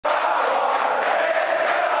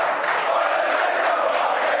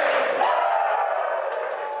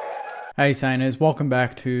Hey Sainers, welcome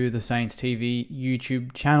back to the Saints TV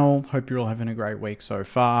YouTube channel. Hope you're all having a great week so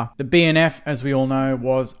far. The BNF, as we all know,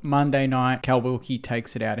 was Monday night. Callum Wilkie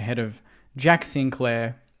takes it out ahead of Jack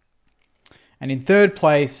Sinclair. And in third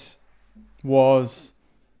place was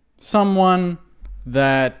someone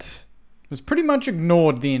that was pretty much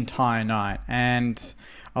ignored the entire night. And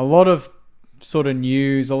a lot of sort of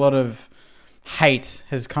news, a lot of hate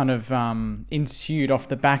has kind of ensued off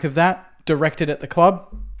the back of that, directed at the club.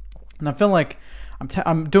 And I feel like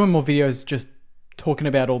I'm doing more videos just talking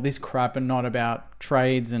about all this crap and not about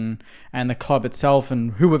trades and the club itself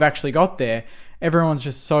and who we've actually got there. Everyone's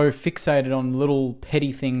just so fixated on little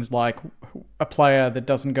petty things like a player that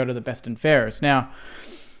doesn't go to the best and fairest. Now,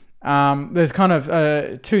 there's kind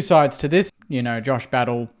of two sides to this. You know, Josh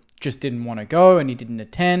Battle just didn't want to go and he didn't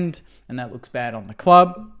attend, and that looks bad on the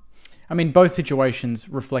club. I mean, both situations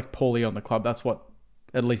reflect poorly on the club. That's what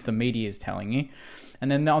at least the media is telling you. And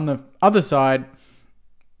then on the other side,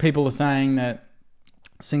 people are saying that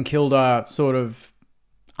St Kilda sort of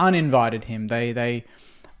uninvited him. They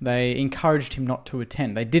encouraged him not to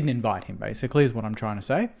attend. They didn't invite him, basically, is what I'm trying to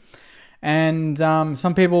say. And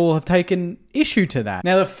some people have taken issue to that.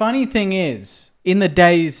 Now, the funny thing is, in the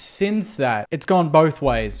days since that, it's gone both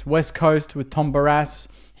ways. West Coast with Tom Barrass,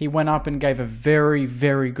 he went up and gave a very,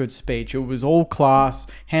 very good speech. It was all class,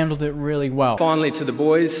 handled it really well. Finally, to the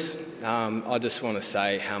boys, I just want to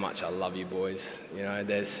say how much I love you boys. You know,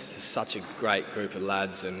 there's such a great group of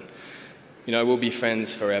lads, and you know, we'll be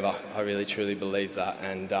friends forever. I really, truly believe that,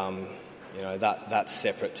 and you know, that's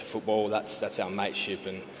separate to football. That's our mateship,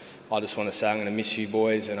 and I just want to say I'm going to miss you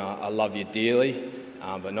boys, and I love you dearly,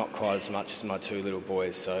 but not quite as much as my two little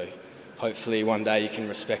boys. So hopefully one day you can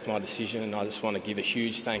respect my decision, and I just want to give a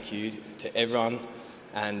huge thank you to everyone,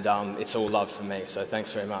 and it's all love for me. So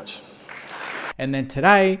thanks very much. And then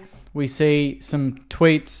today we see some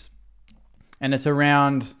tweets, and it's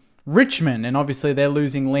around Richmond, and obviously they're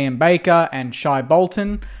losing Liam Baker and Shai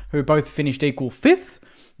Bolton, who both finished equal fifth.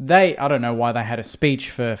 I don't know why they had a speech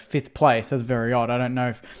for fifth place. That's very odd. I don't know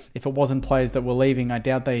if it wasn't players that were leaving. I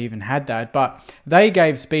doubt they even had that. But they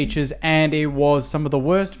gave speeches, and it was some of the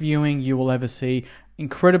worst viewing you will ever see.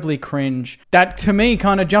 Incredibly cringe. That, to me,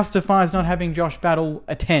 kind of justifies not having Josh Battle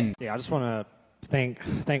attend. Yeah, I just want to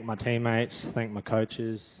thank my teammates, thank my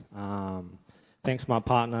coaches. Thanks my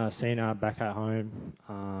partner, Sina, back at home.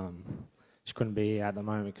 She couldn't be here at the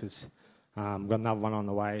moment because I've got another one on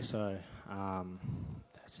the way. So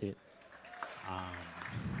that's it.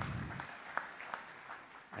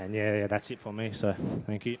 And yeah, that's it for me. So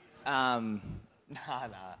thank you. I'll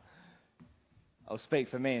speak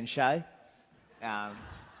for me and Shai.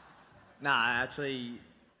 Actually,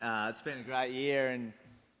 it's been a great year, and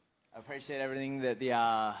I appreciate everything that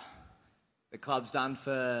the club's done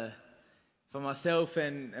for myself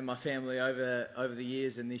and my family over the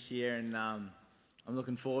years and this year, and I'm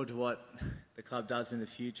looking forward to what the club does in the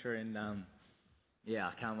future, and yeah,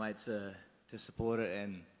 I can't wait to support it,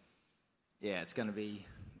 and yeah, it's gonna be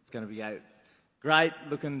great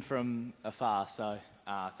looking from afar. So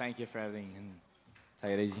thank you for everything, and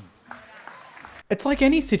take it easy. It's like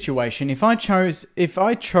any situation. If I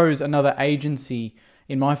chose another agency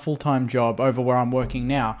in my full-time job over where I'm working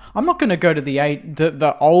now, I'm not going to go to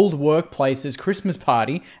the old workplace's Christmas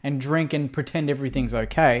party and drink and pretend everything's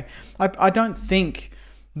okay. I don't think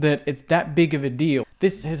that it's that big of a deal.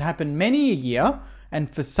 This has happened many a year,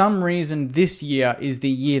 and for some reason this year is the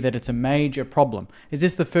year that it's a major problem. Is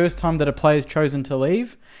this the first time that a player's chosen to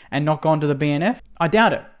leave and not gone to the BNF? I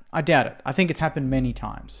doubt it. I think it's happened many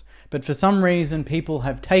times. But for some reason, people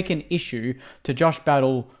have taken issue to Josh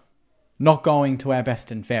Battle not going to our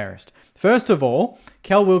best and fairest. First of all,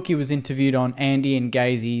 Callum Wilkie was interviewed on Andy and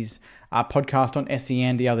Gazy's podcast on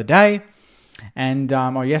SEN the other day,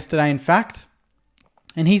 or yesterday in fact,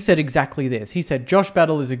 and he said exactly this. He said, Josh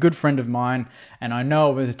Battle is a good friend of mine, and I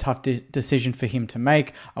know it was a tough decision for him to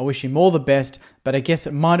make. I wish him all the best, but I guess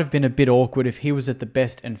it might have been a bit awkward if he was at the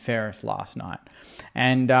best and fairest last night.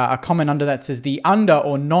 And a comment under that says, the under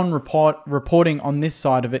or non-reporting on this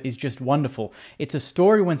side of it is just wonderful. It's a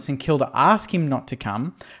story when St Kilda ask him not to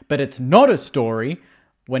come, but it's not a story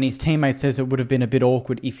when his teammate says it would have been a bit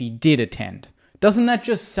awkward if he did attend. Doesn't that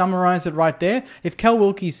just summarize it right there? If Cal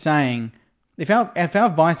Wilkie's saying, if our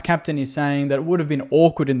vice captain is saying that it would have been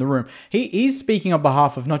awkward in the room, he's speaking on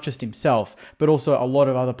behalf of not just himself, but also a lot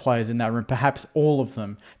of other players in that room, perhaps all of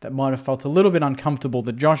them, that might have felt a little bit uncomfortable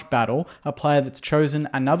that Josh Battle, a player that's chosen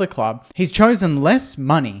another club, he's chosen less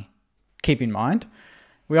money, keep in mind.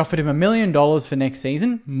 We offered him $1 million for next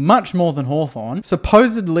season, much more than Hawthorn.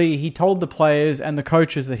 Supposedly, he told the players and the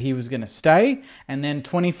coaches that he was going to stay, and then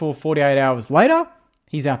 24, 48 hours later,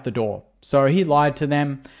 he's out the door. So he lied to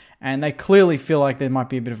them, and they clearly feel like there might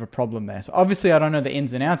be a bit of a problem there. So obviously I don't know the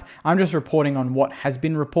ins and outs. I'm just reporting on what has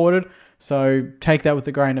been reported. So take that with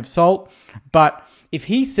a grain of salt. But if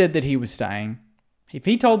he said that he was staying, if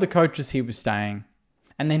he told the coaches he was staying,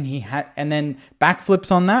 and then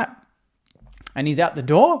backflips on that, and he's out the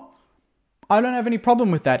door, I don't have any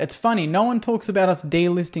problem with that. It's funny, no one talks about us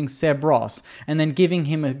delisting Seb Ross and then giving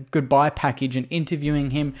him a goodbye package and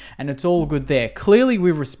interviewing him, and it's all good there. Clearly,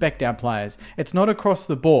 we respect our players. It's not across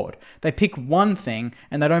the board. They pick one thing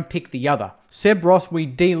and they don't pick the other. Seb Ross, we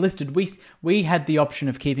delisted. We had the option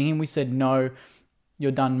of keeping him. We said, no,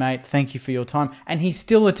 you're done, mate. Thank you for your time. And he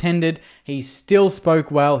still attended. He still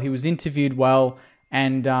spoke well. He was interviewed well.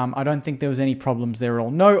 And I don't think there was any problems there at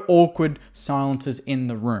all. No awkward silences in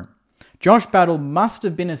the room. Josh Battle must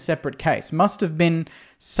have been a separate case, must have been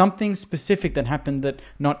something specific that happened that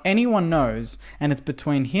not anyone knows, and it's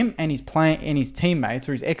between him and his teammates,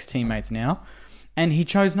 or his ex-teammates now, and he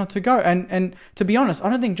chose not to go. And to be honest,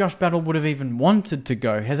 I don't think Josh Battle would have even wanted to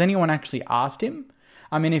go. Has anyone actually asked him?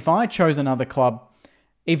 I mean, if I chose another club,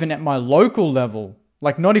 even at my local level,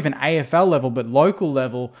 like not even AFL level, but local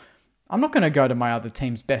level, I'm not going to go to my other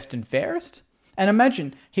team's best and fairest. And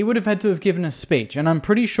imagine, he would have had to have given a speech. And I'm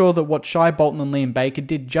pretty sure that what Shai, Bolton and Liam Baker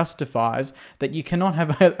did justifies that you cannot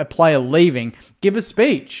have a player leaving give a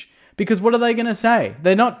speech. Because what are they going to say?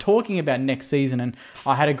 They're not talking about next season and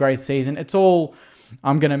I had a great season. It's all,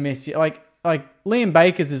 I'm going to miss you. Like Liam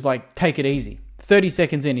Baker's is like, take it easy. 30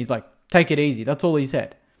 seconds in, he's like, take it easy. That's all he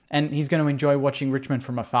said. And he's going to enjoy watching Richmond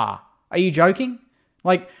from afar. Are you joking?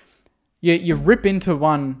 Like, you rip into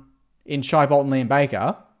one in Shai, Bolton, Liam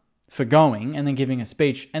Baker for going and then giving a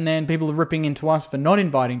speech, and then people are ripping into us for not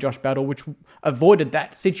inviting Josh Battle, which avoided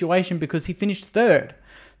that situation because he finished third.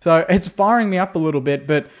 So it's firing me up a little bit,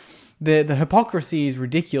 but the hypocrisy is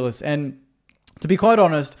ridiculous. And to be quite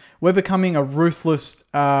honest, we're becoming a ruthless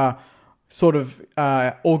sort of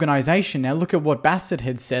organisation now. Look at what Bassett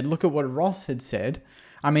had said. Look at what Ross had said.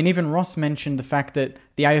 I mean, even Ross mentioned the fact that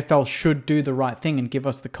the AFL should do the right thing and give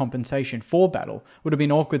us the compensation for Battle. Would have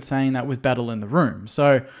been awkward saying that with Battle in the room.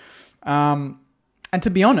 So, and to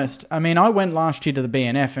be honest, I mean, I went last year to the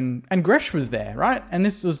BNF and Gresh was there, right? And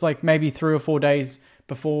this was like maybe 3 or 4 days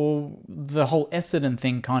before the whole Essendon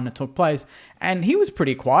thing kind of took place. And he was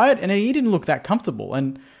pretty quiet and he didn't look that comfortable.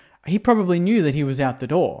 And he probably knew that he was out the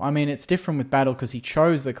door. I mean, it's different with Battle because he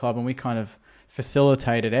chose the club and we kind of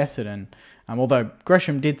facilitated Essendon. Although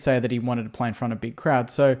Gresham did say that he wanted to play in front of big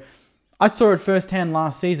crowds. So I saw it firsthand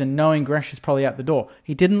last season, knowing Gresh is probably out the door.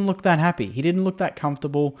 He didn't look that happy. He didn't look that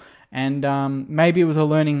comfortable. And maybe it was a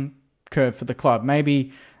learning curve for the club.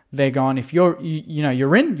 Maybe they're gone, if you're in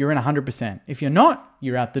 100%. If you're not,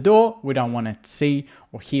 you're out the door. We don't want to see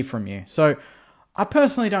or hear from you. So I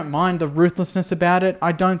personally don't mind the ruthlessness about it.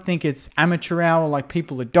 I don't think it's amateur hour like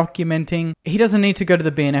people are documenting. He doesn't need to go to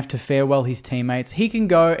the BNF to farewell his teammates. He can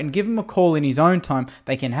go and give them a call in his own time.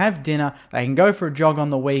 They can have dinner. They can go for a jog on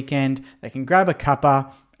the weekend. They can grab a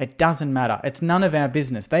cuppa. It doesn't matter. It's none of our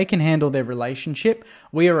business. They can handle their relationship.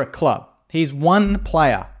 We are a club. He's one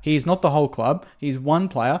player. He's not the whole club. He's one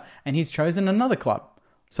player and he's chosen another club.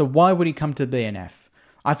 So why would he come to BNF?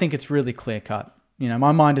 I think it's really clear-cut. You know,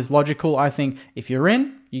 my mind is logical. I think if you're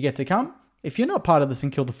in, you get to come. If you're not part of the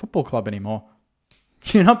St Kilda Football Club anymore,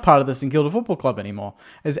 you're not part of the St Kilda Football Club anymore.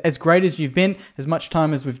 As great as you've been, as much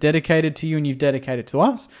time as we've dedicated to you and you've dedicated to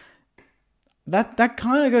us, that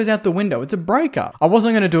kind of goes out the window. It's a breakup. I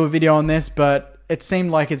wasn't going to do a video on this, but it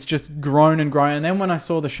seemed like it's just grown and grown. And then when I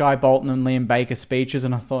saw the Shai, Bolton and Liam Baker speeches,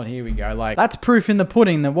 and I thought, here we go. Like, that's proof in the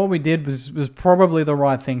pudding that what we did was probably the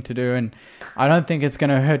right thing to do. And I don't think it's going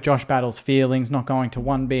to hurt Josh Battle's feelings not going to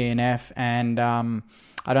one BNF. And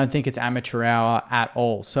I don't think it's amateur hour at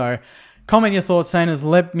all. So comment your thoughts, Saners.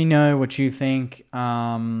 Let me know what you think.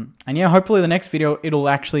 And yeah, hopefully the next video, it'll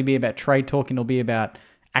actually be about trade talk and it'll be about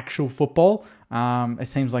actual football. It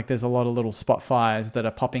seems like there's a lot of little spot fires that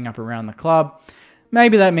are popping up around the club.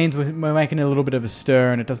 Maybe that means we're making a little bit of a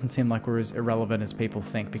stir and it doesn't seem like we're as irrelevant as people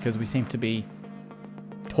think because we seem to be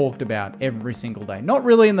talked about every single day. Not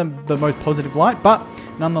really in the most positive light, but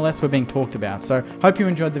nonetheless, we're being talked about. So hope you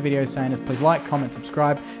enjoyed the video, Saners. Please like, comment,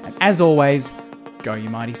 subscribe. And as always, go you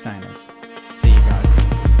mighty Saners. See you guys.